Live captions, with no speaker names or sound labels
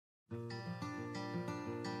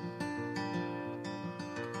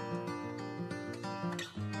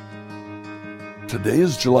Today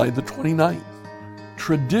is July the 29th.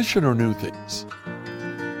 Tradition or new things?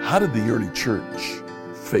 How did the early church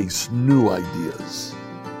face new ideas?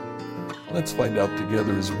 Let's find out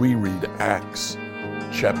together as we read Acts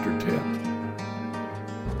chapter 10.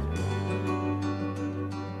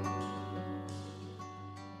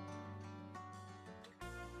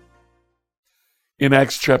 In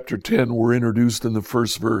Acts chapter 10, we're introduced in the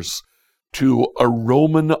first verse to a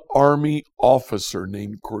Roman army officer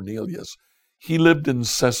named Cornelius. He lived in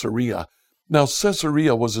Caesarea. Now,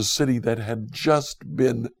 Caesarea was a city that had just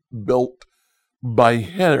been built by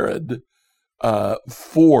Herod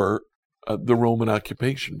for the Roman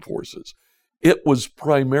occupation forces. It was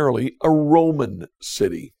primarily a Roman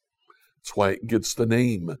city. That's why it gets the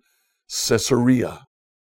name Caesarea.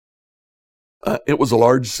 It was a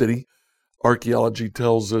large city. Archaeology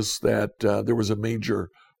tells us that there was a major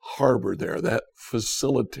harbor there that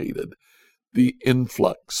facilitated the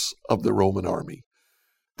influx of the Roman army.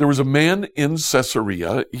 There was a man in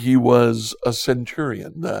Caesarea. He was a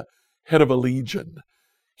centurion, the head of a legion.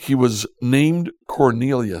 He was named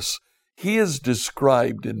Cornelius. He is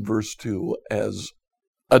described in verse 2 as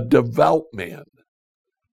a devout man.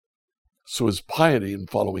 So his piety in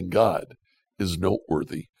following God is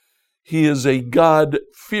noteworthy. He is a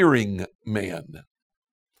God-fearing man.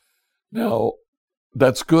 Now,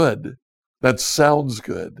 that's good. That sounds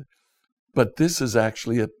good. But this is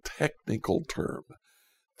actually a technical term.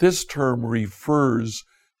 This term refers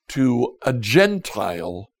to a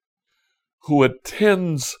Gentile who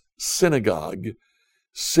attends synagogue,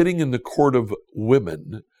 sitting in the court of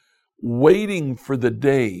women, waiting for the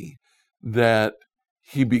day that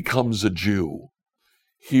he becomes a Jew.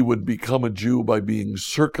 He would become a Jew by being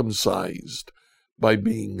circumcised, by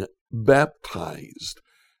being baptized,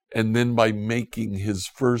 and then by making his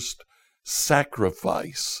first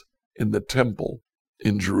sacrifice in the temple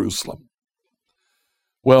in Jerusalem.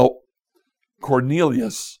 Well,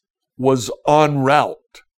 Cornelius was en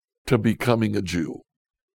route to becoming a Jew.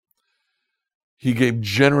 He gave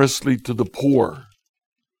generously to the poor,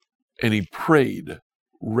 and he prayed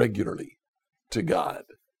regularly to God.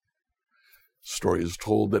 Story is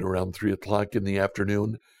told that around 3 o'clock in the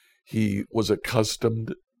afternoon, he was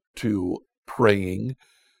accustomed to praying.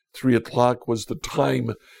 3 o'clock was the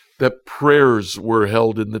time that prayers were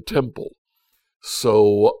held in the temple.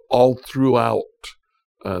 So all throughout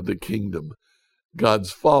the kingdom,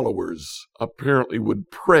 God's followers apparently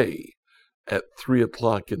would pray at 3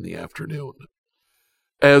 o'clock in the afternoon.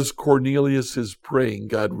 As Cornelius is praying,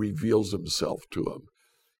 God reveals himself to him.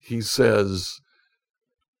 He says,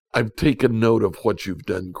 I've taken note of what you've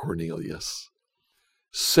done, Cornelius.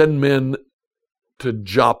 Send men to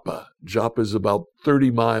Joppa. Joppa is about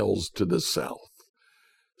 30 miles to the south.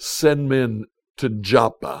 Send men to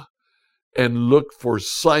Joppa and look for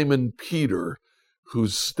Simon Peter,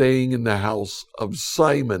 who's staying in the house of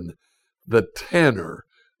Simon the tanner,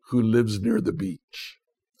 who lives near the beach.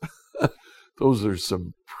 Those are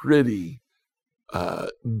some pretty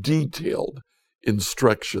detailed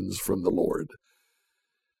instructions from the Lord.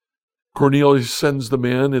 Cornelius sends the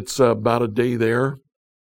men. It's about a day there.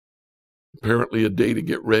 Apparently a day to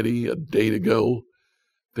get ready, a day to go.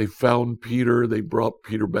 They found Peter. They brought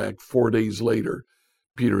Peter back. 4 days later,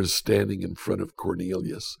 Peter is standing in front of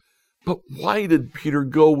Cornelius. But why did Peter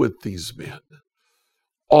go with these men?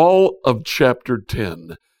 All of chapter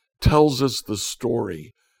 10 tells us the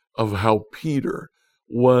story of how Peter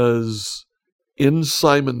was in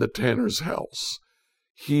Simon the tanner's house.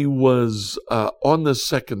 He was on the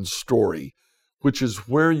second story, which is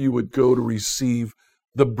where you would go to receive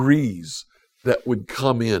the breeze that would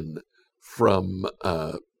come in from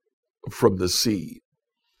the sea.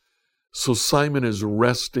 So Simon is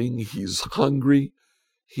resting. He's hungry.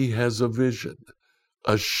 He has a vision.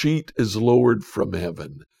 A sheet is lowered from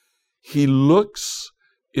heaven. He looks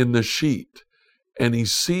in the sheet and he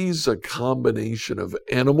sees a combination of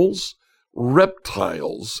animals,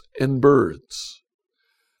 reptiles, and birds.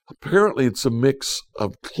 Apparently it's a mix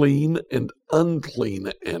of clean and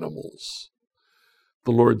unclean animals.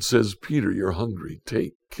 The Lord says, Peter, you're hungry.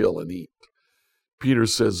 Take, kill, and eat. Peter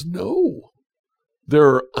says, no, there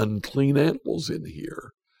are unclean animals in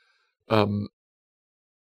here.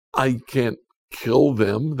 I can't kill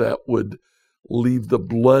them. That would leave the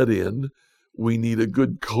blood in. We need a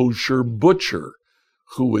good kosher butcher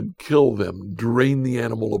who would kill them, drain the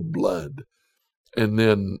animal of blood, and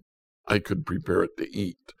then I could prepare it to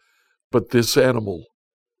eat. But this animal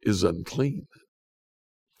is unclean.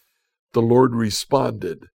 The Lord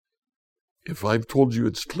responded, if I've told you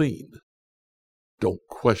it's clean, don't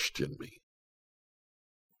question me.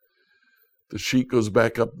 The sheet goes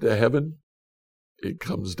back up to heaven. It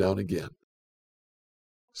comes down again.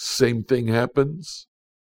 Same thing happens.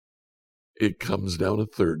 It comes down a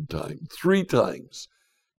third time. 3 times,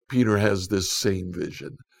 Peter has this same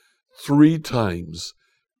vision. 3 times,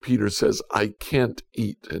 Peter says, I can't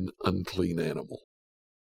eat an unclean animal.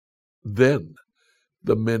 Then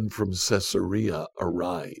the men from Caesarea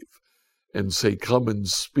arrive and say, come and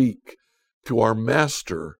speak to our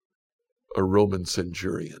master, a Roman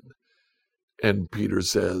centurion. And Peter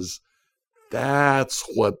says, that's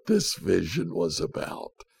what this vision was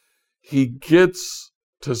about. He gets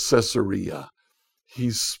to Caesarea. He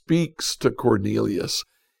speaks to Cornelius.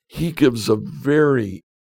 He gives a very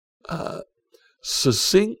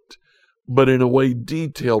succinct, but in a way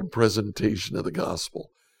detailed presentation of the gospel.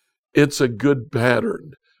 It's a good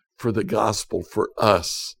pattern for the gospel for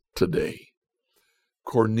us today.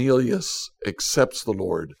 Cornelius accepts the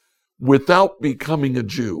Lord without becoming a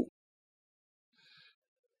Jew.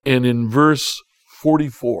 And in verse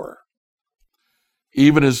 44,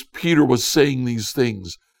 even as Peter was saying these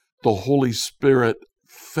things, the Holy Spirit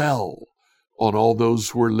fell on all those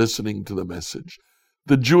who were listening to the message.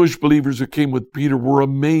 The Jewish believers who came with Peter were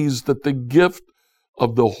amazed that the gift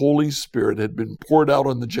of the Holy Spirit had been poured out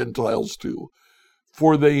on the Gentiles too,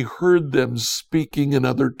 for they heard them speaking in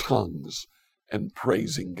other tongues and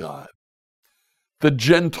praising God. The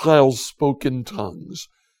Gentiles spoke in tongues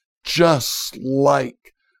just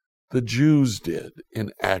like the Jews did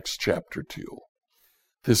in Acts chapter 2.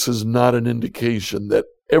 This is not an indication that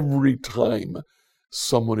every time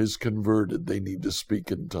someone is converted, they need to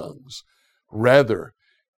speak in tongues. Rather,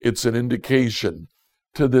 it's an indication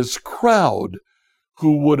to this crowd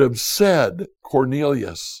who would have said,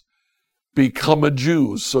 Cornelius, become a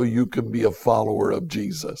Jew so you can be a follower of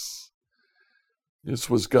Jesus. This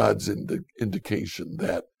was God's indication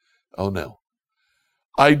that, oh no,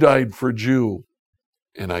 I died for Jew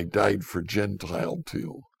and I died for Gentile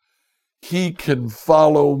too. He can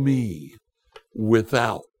follow me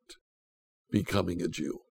without becoming a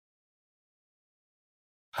Jew.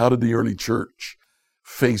 How did the early church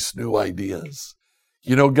face new ideas?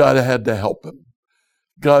 You know, God had to help him.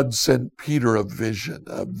 God sent Peter a vision,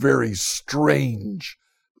 a very strange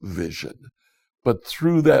vision. But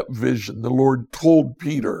through that vision, the Lord told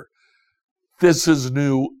Peter, this is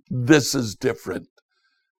new, this is different,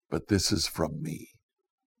 but this is from me.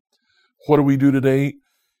 What do we do today?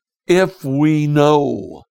 If we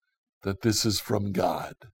know that this is from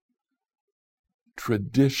God,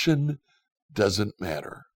 tradition doesn't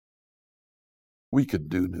matter. We can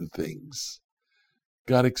do new things.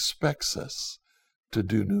 God expects us to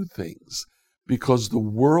do new things because the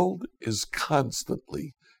world is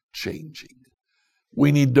constantly changing.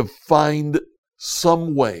 We need to find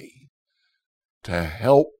some way to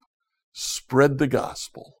help spread the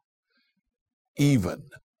gospel, even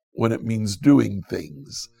when it means doing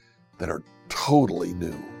things that are totally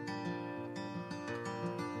new.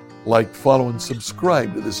 Like, follow, and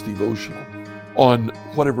subscribe to this devotional on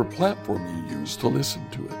whatever platform you use to listen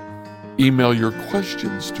to it. Email your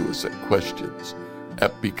questions to us at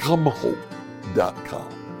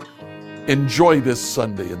questions@becomehope.com. Enjoy this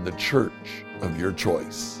Sunday in the church of your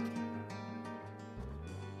choice.